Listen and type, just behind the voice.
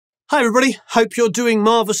Hi everybody, hope you're doing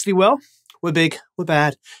marvellously well. We're big, we're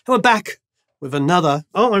bad, and we're back with another,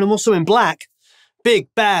 and I'm also in black. Big,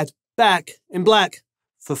 bad, back in black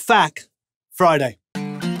for FAQ Friday.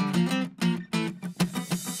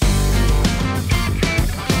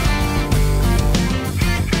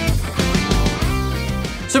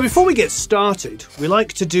 So before we get started, we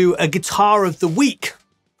like to do a guitar of the week.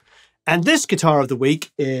 And this guitar of the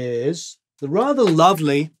week is the rather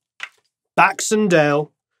lovely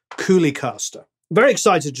Baxendale Coulee-Caster. I'm very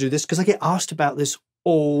excited to do this because I get asked about this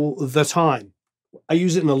all the time. I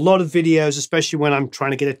use it in a lot of videos, especially when I'm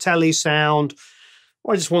trying to get a telly sound,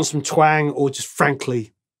 or I just want some twang, or just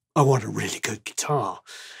frankly, I want a really good guitar.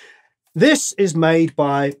 This is made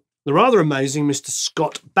by the rather amazing Mr.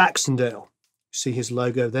 Scott Baxendale. See his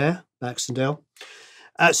logo there, Baxendale.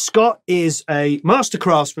 Scott is a master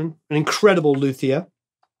craftsman, an incredible luthier.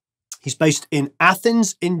 He's based in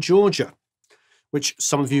Athens in Georgia, which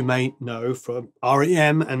some of you may know from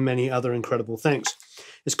REM and many other incredible things.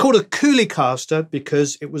 It's called a Coulee-Caster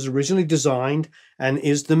because it was originally designed and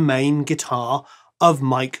is the main guitar of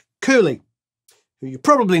Mike Cooley, who you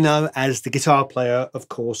probably know as the guitar player, of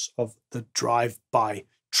course, of the Drive-By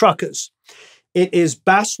Truckers. It is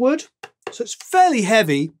basswood, so it's fairly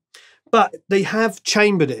heavy, but they have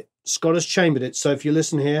chambered it. Scott has chambered it, so if you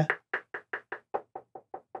listen here,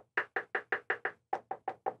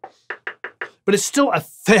 but it's still a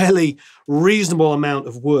fairly reasonable amount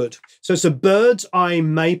of wood. So it's a bird's eye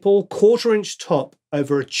maple 1/4-inch top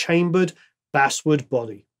over a chambered basswood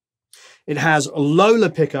body. It has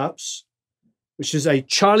Lola pickups, which is a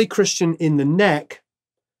Charlie Christian in the neck,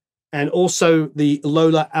 and also the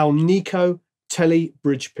Lola Alnico Tele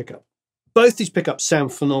Bridge pickup. Both these pickups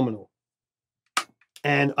sound phenomenal,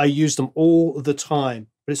 and I use them all the time.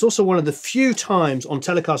 But it's also one of the few times on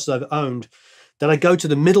Telecasters I've owned that I go to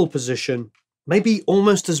the middle position, maybe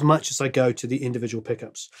almost as much as I go to the individual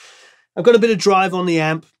pickups. I've got a bit of drive on the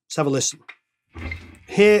amp. Let's have a listen.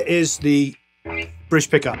 Here is the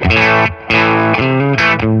bridge pickup.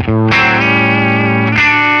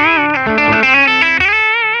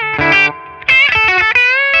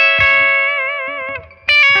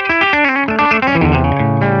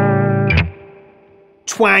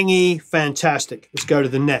 Twangy, fantastic. Let's go to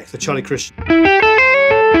the neck, the Charlie Christian.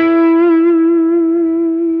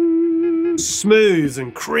 Smooth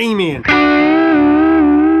and creamy and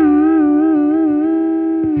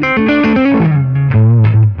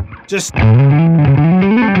just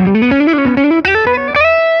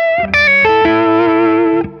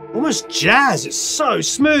almost jazz. It's so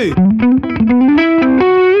smooth.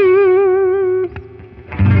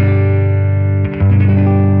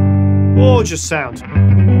 Gorgeous sound.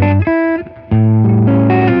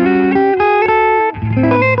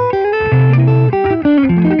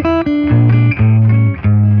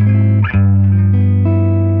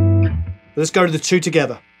 Let's go to the two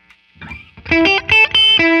together.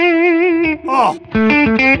 Oh!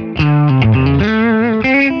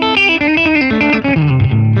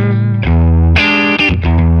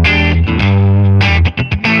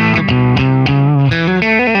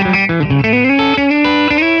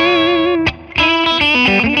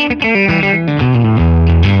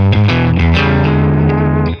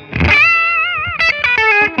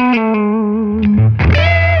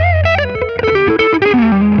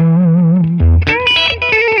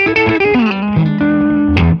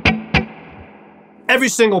 Every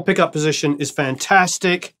single pickup position is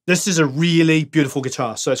fantastic. This is a really beautiful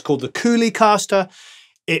guitar. So it's called the Coulee-Caster.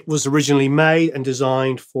 It was originally made and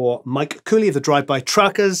designed for Mike Cooley of the Drive-By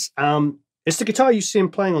Truckers. It's the guitar you see him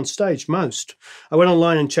playing on stage most. I went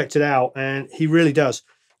online and checked it out, and he really does.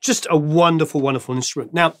 Just a wonderful, wonderful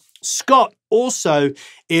instrument. Now, Scott also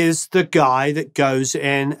is the guy that goes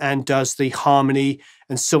in and does the harmony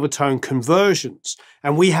and Silvertone conversions.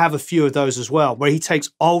 And we have a few of those as well, where he takes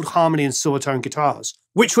old harmony and Silvertone guitars,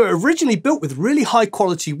 which were originally built with really high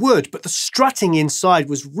quality wood, but the strutting inside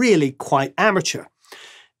was really quite amateur.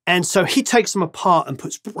 And so he takes them apart and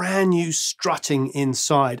puts brand new strutting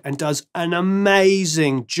inside and does an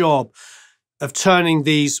amazing job of turning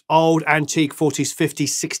these old antique 40s, 50s,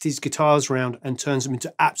 60s guitars around and turns them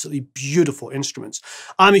into absolutely beautiful instruments.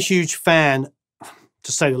 I'm a huge fan,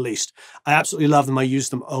 to say the least. I absolutely love them. I use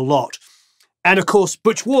them a lot. And of course,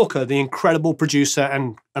 Butch Walker, the incredible producer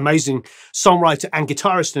and amazing songwriter and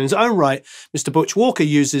guitarist in his own right, Mr. Butch Walker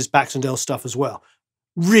uses Baxendale stuff as well.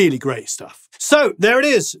 Really great stuff. So there it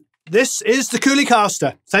is. This is the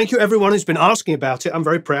Coulee-Caster. Thank you everyone who's been asking about it. I'm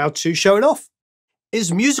very proud to show it off.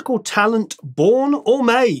 Is musical talent born or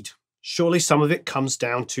made? Surely some of it comes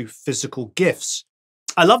down to physical gifts.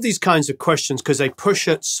 I love these kinds of questions because they push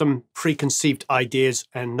at some preconceived ideas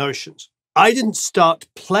and notions. I didn't start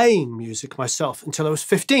playing music myself until I was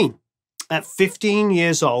 15. At 15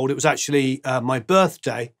 years old, it was actually my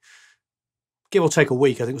birthday, give or take a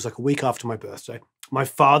week. I think it was like a week after my birthday. My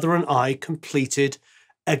father and I completed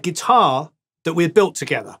a guitar that we had built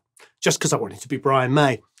together just because I wanted to be Brian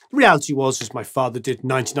May. The reality was my father did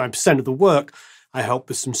 99% of the work. I helped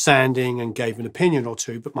with some sanding and gave an opinion or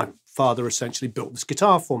two, but my father essentially built this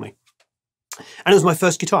guitar for me. And it was my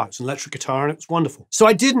first guitar. It was an electric guitar and it was wonderful. So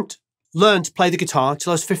I didn't learn to play the guitar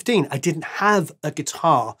until I was 15. I didn't have a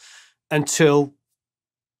guitar until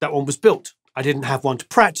that one was built. I didn't have one to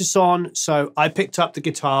practice on, so I picked up the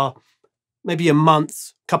guitar maybe a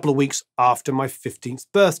month, couple of weeks after my 15th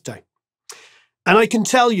birthday. And I can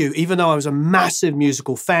tell you, even though I was a massive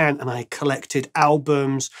musical fan and I collected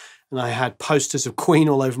albums and I had posters of Queen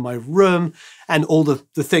all over my room and all the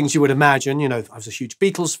things you would imagine, you know, I was a huge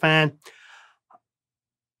Beatles fan,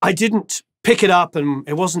 I didn't pick it up and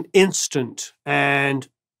it wasn't instant. And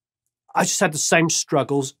I just had the same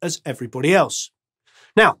struggles as everybody else.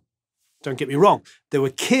 Now, don't get me wrong, there were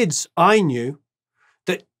kids I knew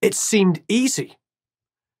that it seemed easy.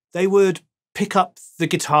 They would pick up the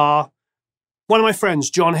guitar. One of my friends,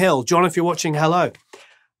 John Hill, John, if you're watching, hello.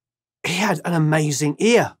 He had an amazing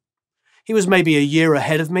ear. He was maybe a year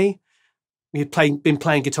ahead of me. He had been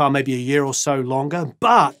playing guitar maybe a year or so longer,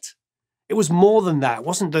 but it was more than that. It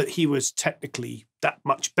wasn't that he was technically that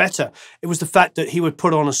much better. It was the fact that he would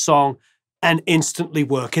put on a song and instantly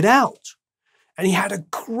work it out. And he had a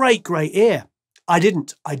great, great ear. I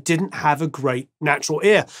didn't have a great natural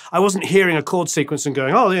ear. I wasn't hearing a chord sequence and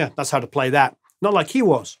going, oh yeah, that's how to play that. Not like he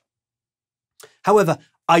was. However,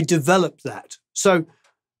 I developed that. So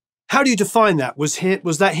how do you define that? Was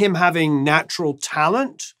that him having natural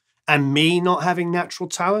talent and me not having natural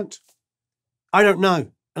talent? I don't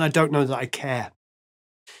know. And I don't know that I care.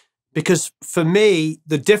 Because for me,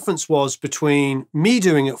 the difference was between me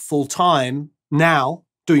doing it full time now,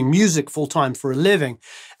 doing music full time for a living,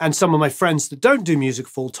 and some of my friends that don't do music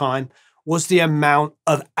full time, was the amount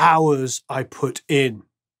of hours I put in.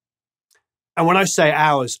 And when I say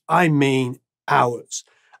hours, I mean hours.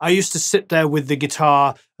 I used to sit there with the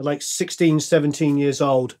guitar at like 16, 17 years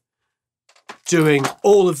old, doing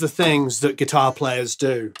all of the things that guitar players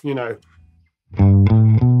do, you know.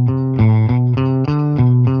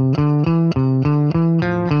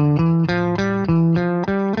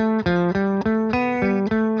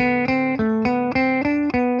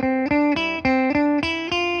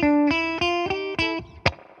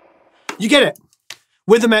 You get it,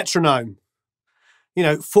 with a metronome, you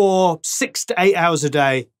know, for 6 to 8 hours a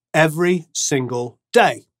day, every single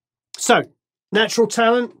day. So, natural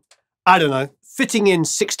talent, I don't know, fitting in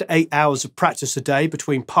 6 to 8 hours of practice a day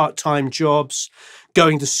between part-time jobs,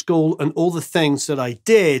 going to school, and all the things that I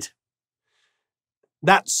did,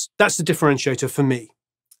 that's the differentiator for me.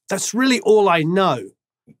 That's really all I know.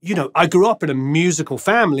 You know, I grew up in a musical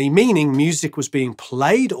family, meaning music was being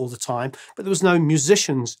played all the time, but there was no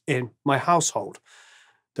musicians in my household.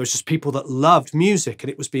 There was just people that loved music and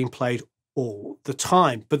it was being played all the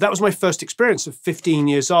time. But that was my first experience at 15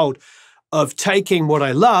 years old of taking what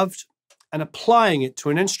I loved and applying it to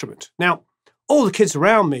an instrument. Now, all the kids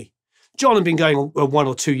around me, John had been going 1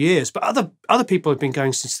 or 2 years, but other people had been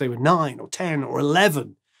going since they were 9 or 10 or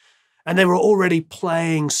 11. And they were already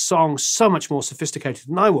playing songs so much more sophisticated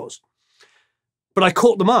than I was. But I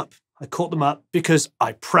caught them up. I caught them up because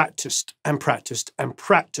I practiced and practiced and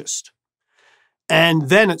practiced. And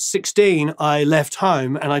then at 16, I left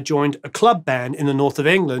home and I joined a club band in the north of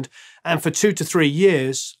England. And for 2 to 3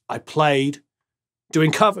 years, I played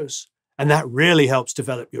doing covers. And that really helps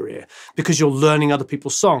develop your ear because you're learning other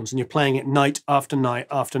people's songs and you're playing it night after night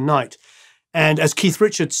after night. And as Keith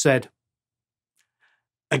Richards said,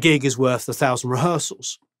 a gig is worth 1,000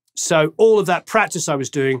 rehearsals. So all of that practice I was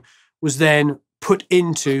doing was then put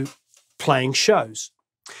into playing shows.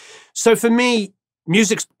 So for me,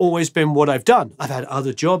 music's always been what I've done. I've had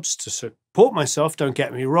other jobs to support myself, don't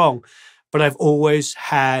get me wrong, but I've always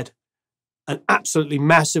had an absolutely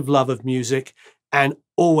massive love of music and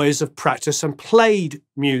always have practiced and played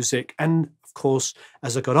music. And of course,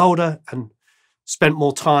 as I got older and spent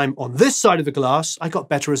more time on this side of the glass, I got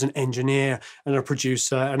better as an engineer and a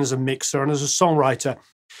producer and as a mixer and as a songwriter.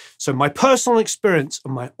 So my personal experience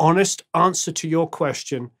and my honest answer to your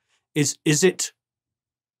question is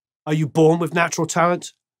are you born with natural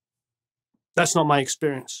talent? That's not my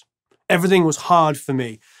experience. Everything was hard for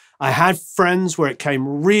me. I had friends where it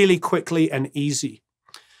came really quickly and easy.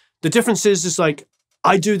 The difference is like,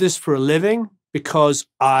 I do this for a living because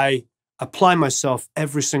I apply myself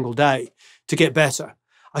every single day to get better.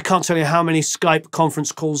 I can't tell you how many Skype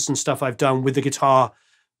conference calls and stuff I've done with the guitar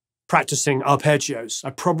practicing arpeggios. I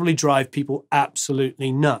probably drive people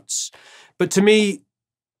absolutely nuts. But to me,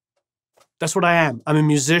 that's what I am. I'm a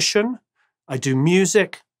musician. I do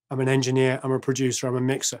music. I'm an engineer. I'm a producer. I'm a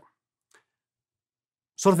mixer.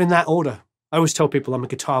 Sort of in that order. I always tell people I'm a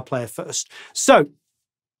guitar player first. So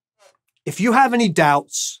if you have any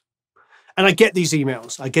doubts, and I get these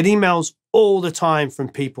emails. I get emails all the time from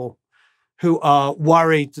people who are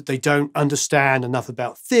worried that they don't understand enough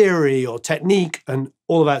about theory or technique and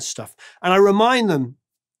all of that stuff. And I remind them,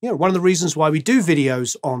 one of the reasons why we do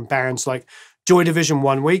videos on bands like Joy Division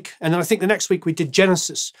one week, and then I think the next week we did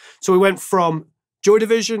Genesis. So we went from Joy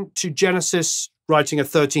Division to Genesis writing a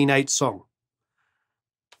 13/8 song.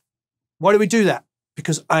 Why do we do that?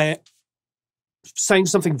 Because I'm saying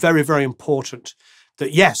something very, very important.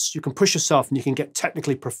 That yes, you can push yourself and you can get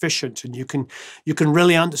technically proficient and you can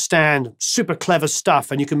really understand super clever stuff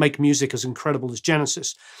and you can make music as incredible as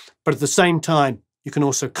Genesis. But at the same time, you can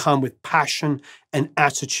also come with passion and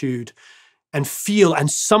attitude and feel and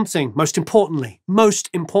something, most importantly,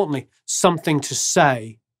 something to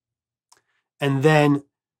say. And then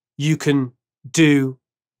you can do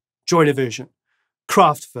Joy Division,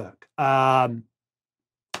 Kraftwerk,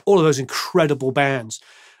 all of those incredible bands.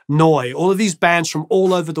 Noi, all of these bands from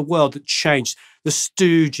all over the world that changed. The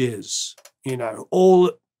Stooges,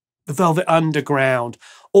 all the Velvet Underground.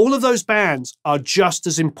 All of those bands are just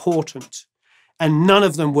as important. And none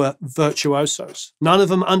of them were virtuosos. None of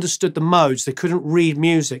them understood the modes. They couldn't read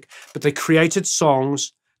music, but they created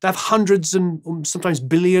songs that have hundreds and sometimes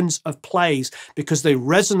billions of plays because they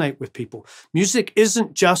resonate with people. Music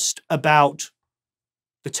isn't just about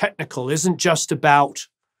the technical, isn't just about,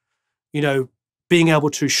 being able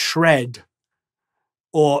to shred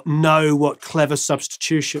or know what clever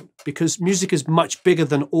substitution, because music is much bigger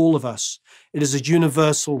than all of us. It is a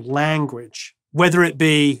universal language, whether it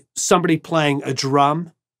be somebody playing a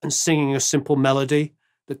drum and singing a simple melody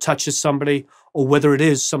that touches somebody, or whether it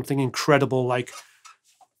is something incredible like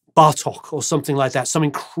Bartok or something like that, some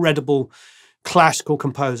incredible classical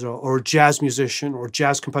composer or a jazz musician or a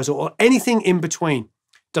jazz composer or anything in between.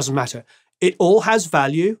 Doesn't matter. It all has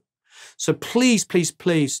value. So please, please,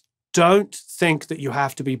 please don't think that you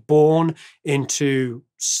have to be born into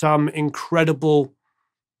some incredible,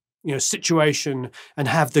 situation and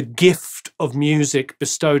have the gift of music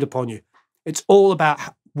bestowed upon you. It's all about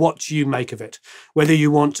what you make of it. Whether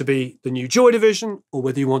you want to be the new Joy Division or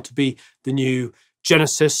whether you want to be the new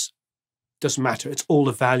Genesis, doesn't matter. It's all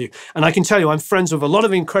the value. And I can tell you, I'm friends with a lot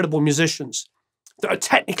of incredible musicians that are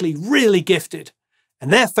technically really gifted,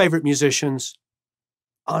 and their favorite musicians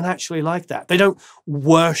aren't actually like that. They don't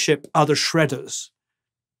worship other shredders.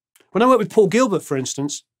 When I worked with Paul Gilbert, for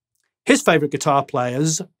instance, his favorite guitar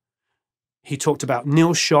players, he talked about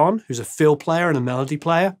Neil Schon, who's a fill player and a melody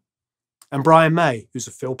player, and Brian May, who's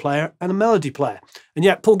a fill player and a melody player. And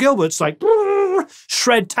yet Paul Gilbert's like,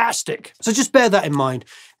 shred-tastic. So just bear that in mind.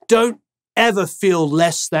 Don't ever feel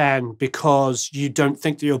less than because you don't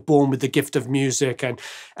think that you're born with the gift of music and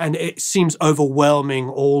it seems overwhelming,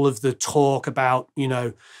 all of the talk about,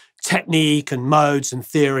 technique and modes and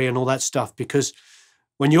theory and all that stuff, because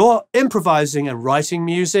when you're improvising and writing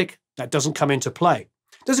music, that doesn't come into play.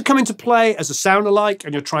 Does it come into play as a sound alike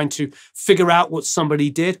and you're trying to figure out what somebody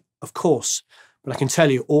did? Of course. But I can tell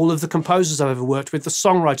you, all of the composers I've ever worked with, the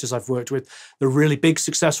songwriters I've worked with, the really big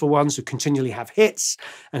successful ones who continually have hits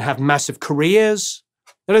and have massive careers,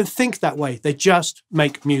 they don't think that way. They just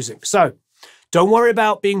make music. So don't worry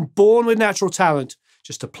about being born with natural talent.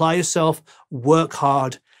 Just apply yourself, work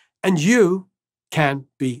hard, and you can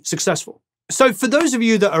be successful. So for those of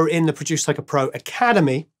you that are in the Produce Like a Pro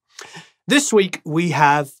Academy, this week we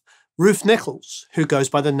have Ruth Nichols, who goes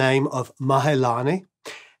by the name of Mahelani.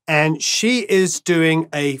 And she is doing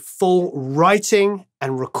a full writing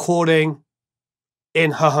and recording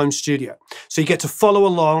in her home studio. So you get to follow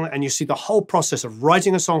along and you see the whole process of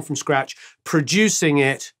writing a song from scratch, producing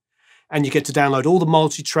it, and you get to download all the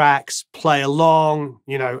multi-tracks, play along,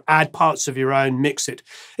 add parts of your own, mix it.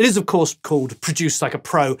 It is, of course, called Produce Like a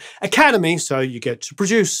Pro Academy, so you get to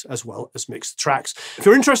produce as well as mix the tracks. If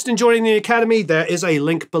you're interested in joining the Academy, there is a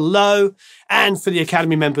link below. And for the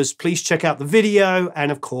Academy members, please check out the video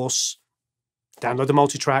and, of course, download the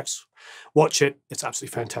multi-tracks, watch it. It's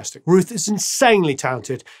absolutely fantastic. Ruth is insanely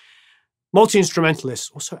talented,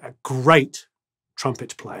 multi-instrumentalist, also a great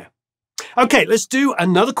trumpet player. Okay, let's do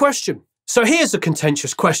another question. So here's a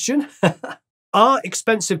contentious question. Are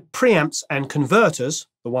expensive preamps and converters,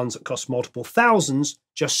 the ones that cost multiple thousands,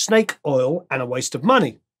 just snake oil and a waste of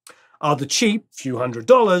money? Are the cheap, few $100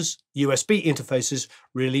 USB interfaces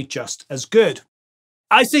really just as good?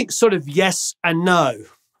 I think sort of yes and no.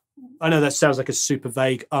 I know that sounds like a super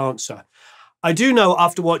vague answer. I do know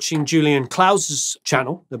after watching Julian Klaus's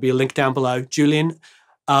channel, there'll be a link down below, Julian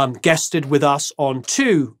guested with us on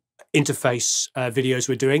 2 interface videos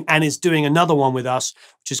we're doing and is doing another one with us,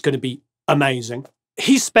 which is going to be amazing.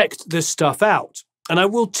 He spec'd this stuff out. And I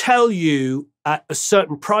will tell you at a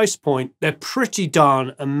certain price point, they're pretty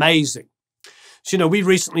darn amazing. So, you know, we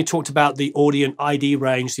recently talked about the Audient ID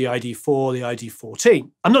range, the ID4, the ID14.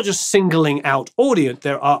 I'm not just singling out Audient.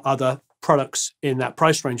 There are other products in that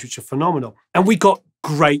price range which are phenomenal. And we got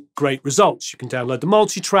great results. You can download the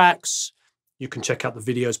multi-tracks. You can check out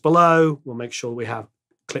the videos below. We'll make sure we have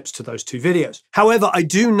clips to those 2 videos. However, I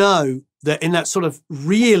do know that in that sort of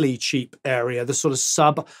really cheap area, the sort of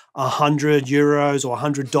sub €100 or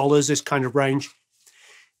 $100, this kind of range,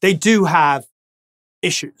 they do have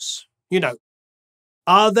issues. You know,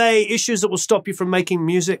 are they issues that will stop you from making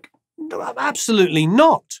music? No, absolutely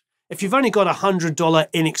not. If you've only got a $100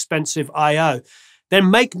 inexpensive I/O, then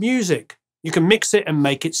make music. You can mix it and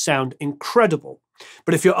make it sound incredible.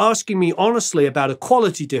 But if you're asking me honestly about a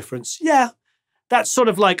quality difference, yeah, that's sort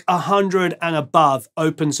of like 100 and above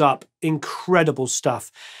opens up incredible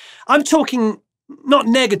stuff. I'm talking not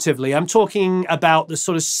negatively, I'm talking about the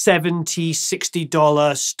sort of $70,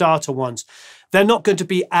 $60 starter ones. They're not going to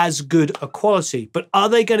be as good a quality, but are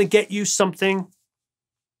they going to get you something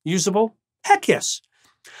usable? Heck yes.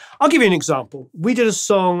 I'll give you an example. We did a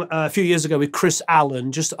song a few years ago with Chris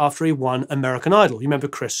Allen just after he won American Idol. You remember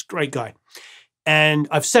Chris? Great guy. And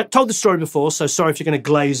I've told the story before, so sorry if you're going to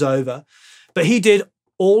glaze over. But he did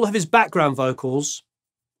all of his background vocals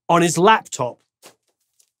on his laptop,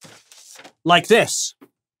 like this.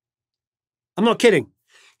 I'm not kidding.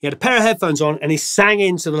 He had a pair of headphones on and he sang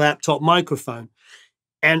into the laptop microphone.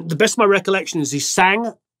 And the best of my recollection is he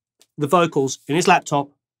sang the vocals in his laptop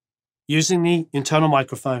using the internal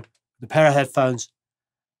microphone, the pair of headphones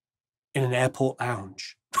in an airport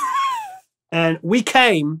lounge. And we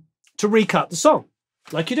came to recut the song,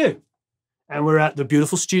 like you do. And we're at the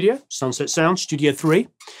beautiful studio, Sunset Sound, Studio 3.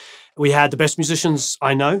 We had the best musicians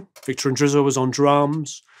I know. Victor and Drizzo was on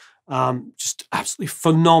drums. Just absolutely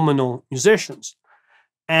phenomenal musicians.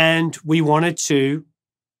 And we wanted to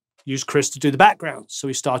use Chris to do the background. So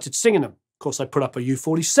we started singing them. Of course, I put up a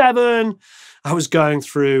U47. I was going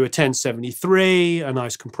through a 1073, a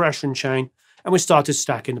nice compression chain. And we started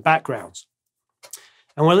stacking the backgrounds.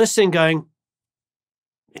 And we're listening going,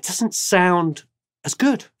 it doesn't sound as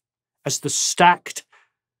good as the stacked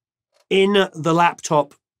in the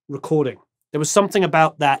laptop recording. There was something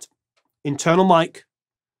about that internal mic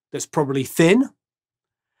that's probably thin.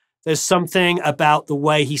 There's something about the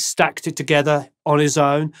way he stacked it together on his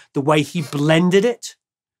own, the way he blended it.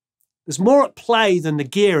 There's more at play than the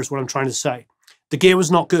gear is what I'm trying to say. The gear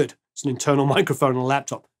was not good. It's an internal microphone on a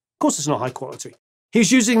laptop. Of course, it's not high quality.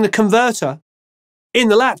 He's using the converter in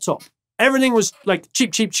the laptop. Everything was like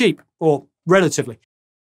cheap, or relatively.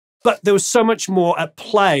 But there was so much more at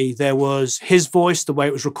play. There was his voice, the way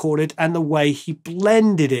it was recorded, and the way he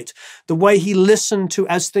blended it, the way he listened to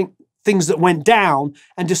things that went down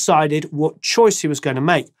and decided what choice he was going to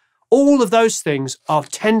make. All of those things are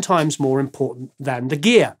 10 times more important than the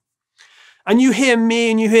gear. And you hear me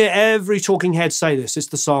and you hear every talking head say this. It's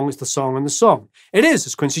the song, and the song. It is,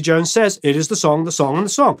 as Quincy Jones says, it is the song, and the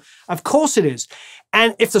song. Of course it is.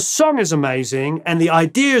 And if the song is amazing and the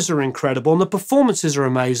ideas are incredible and the performances are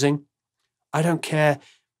amazing, I don't care,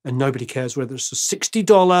 and nobody cares whether it's a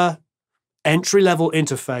 $60 entry-level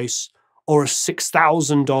interface or a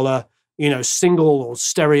 $6,000, single or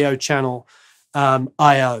stereo channel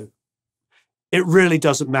I/O. It really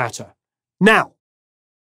doesn't matter. Now,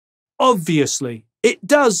 obviously, it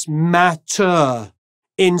does matter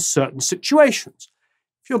in certain situations.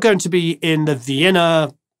 If you're going to be in the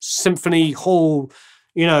Vienna Symphony Hall,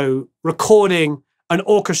 recording an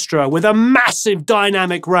orchestra with a massive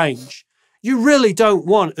dynamic range, you really don't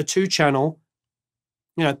want a 2-channel,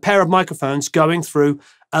 pair of microphones going through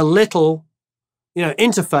a little,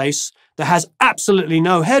 interface that has absolutely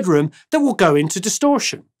no headroom that will go into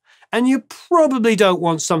distortion. And you probably don't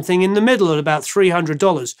want something in the middle at about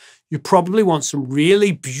 $300. You probably want some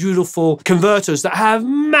really beautiful converters that have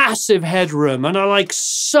massive headroom and are like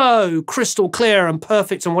so crystal clear and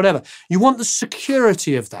perfect and whatever. You want the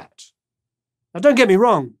security of that. Now, don't get me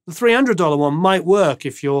wrong. The $300 one might work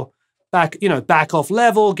if you're back off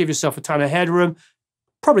level, give yourself a ton of headroom,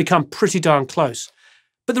 probably come pretty darn close.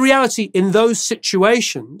 But the reality in those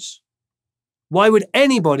situations, why would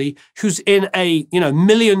anybody who's in a $1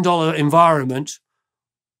 million environment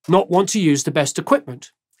not want to use the best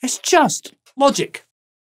equipment? It's just logic.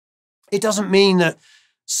 It doesn't mean that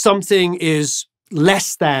something is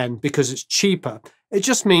less than because it's cheaper. It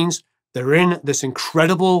just means they're in this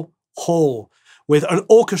incredible hall with an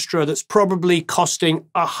orchestra that's probably costing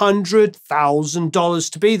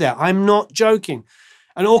 $100,000 to be there. I'm not joking.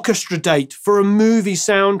 An orchestra date for a movie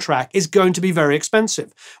soundtrack is going to be very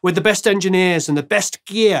expensive. With the best engineers and the best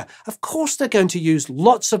gear, of course they're going to use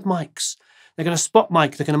lots of mics. They're going to spot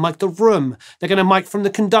mic, they're going to mic the room, they're going to mic from the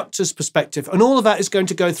conductor's perspective, and all of that is going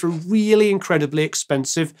to go through really incredibly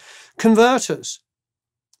expensive converters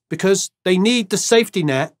because they need the safety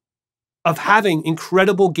net of having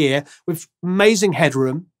incredible gear with amazing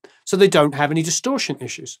headroom so they don't have any distortion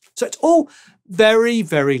issues. So it's all very,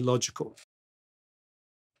 very logical.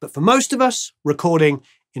 But for most of us, recording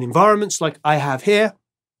in environments like I have here,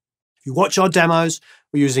 if you watch our demos,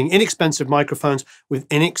 we're using inexpensive microphones with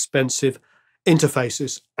inexpensive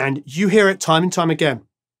interfaces, and you hear it time and time again.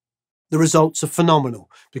 The results are phenomenal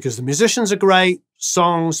because the musicians are great,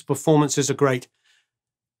 songs, performances are great.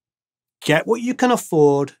 Get what you can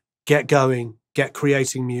afford, get going, get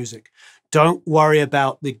creating music. Don't worry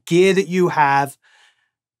about the gear that you have.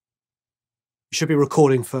 You should be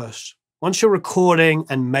recording first. Once you're recording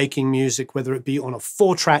and making music, whether it be on a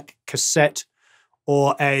 4-track cassette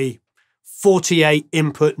or a 48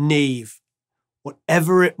 input Neve,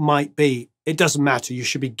 whatever it might be, it doesn't matter. You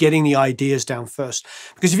should be getting the ideas down first.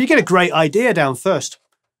 Because if you get a great idea down first,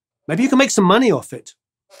 maybe you can make some money off it.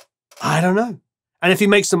 I don't know. And if you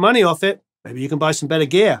make some money off it, maybe you can buy some better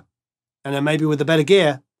gear. And then maybe with the better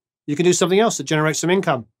gear, you can do something else that generates some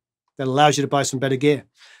income that allows you to buy some better gear.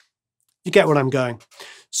 You get what I'm going.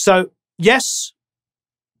 So yes,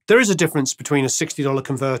 there is a difference between a $60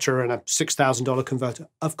 converter and a $6,000 converter.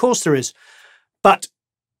 Of course there is. But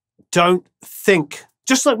don't think,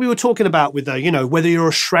 just like we were talking about with whether you're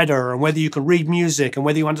a shredder and whether you can read music and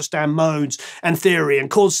whether you understand modes and theory and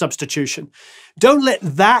chord substitution, don't let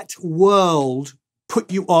that world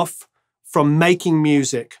put you off from making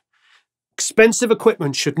music. Expensive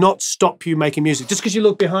equipment should not stop you making music. Just because you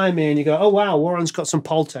look behind me and you go, oh, wow, Warren's got some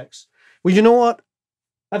Pultecs. Well, you know what?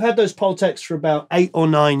 I've had those Pultecs for about 8 or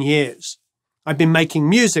 9 years. I've been making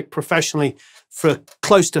music professionally for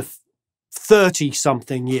close to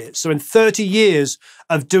 30-something years. So in 30 years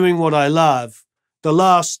of doing what I love, the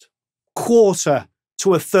last quarter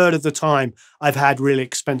to a third of the time, I've had really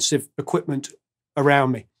expensive equipment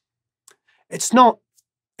around me. It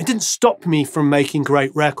didn't stop me from making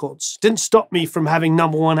great records. It didn't stop me from having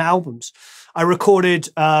 #1 albums. I recorded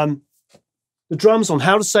the drums on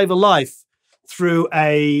How to Save a Life through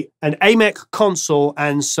an AMEC console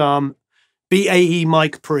and some BAE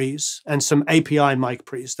mic pre's and some API mic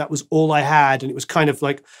pre's. That was all I had, and it was kind of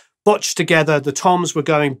like botched together. The toms were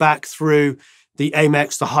going back through the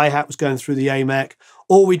AMECs, the hi-hat was going through the AMEC.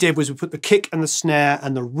 All we did was we put the kick and the snare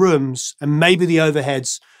and the rooms and maybe the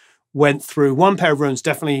overheads went through one pair of rooms,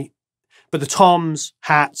 definitely, but the toms,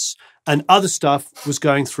 hats, and other stuff was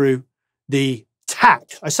going through the TAC.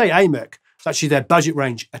 I say AMEC, it's actually their budget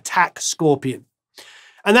range, a TAC Scorpion.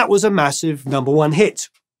 And that was a massive #1 hit.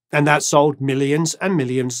 And that sold millions and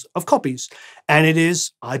millions of copies. And it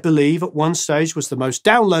is, I believe, at one stage was the most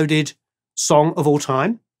downloaded song of all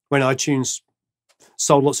time when iTunes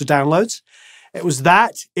sold lots of downloads. It was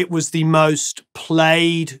that. It was the most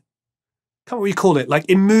played, can't remember what you call it, like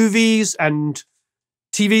in movies and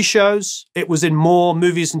TV shows. It was in more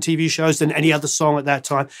movies and TV shows than any other song at that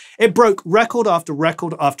time. It broke record after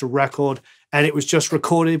record after record. And it was just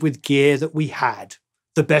recorded with gear that we had,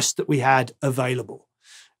 the best that we had available.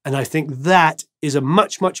 And I think that is a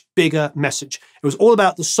much, much bigger message. It was all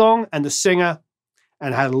about the song and the singer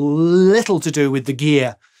and had little to do with the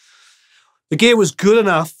gear. The gear was good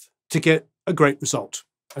enough to get a great result.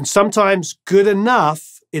 And sometimes good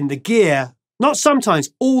enough in the gear, not sometimes,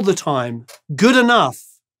 all the time, good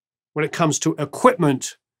enough when it comes to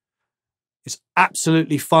equipment is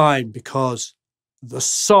absolutely fine because the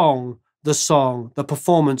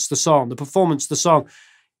performance, the song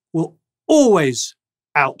will always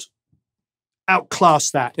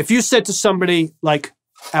outclass that. If you said to somebody like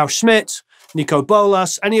Al Schmidt, Nico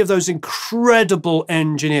Bolas, any of those incredible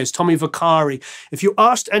engineers, Tommy Vicari, if you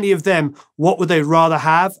asked any of them what would they rather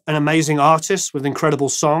have, an amazing artist with incredible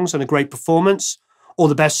songs and a great performance, or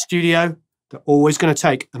the best studio, they're always going to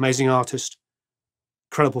take amazing artist,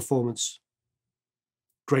 incredible performance,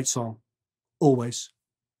 great song, always.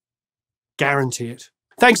 Guarantee it.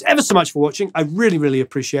 Thanks ever so much for watching. I really, really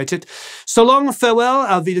appreciate it. So long, farewell,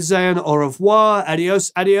 auf Wiedersehen, au revoir,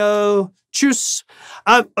 adios, adio, tschüss.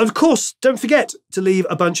 Of course, don't forget to leave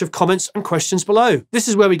a bunch of comments and questions below. This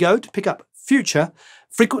is where we go to pick up future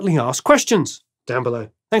frequently asked questions down below.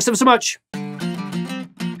 Thanks ever so much.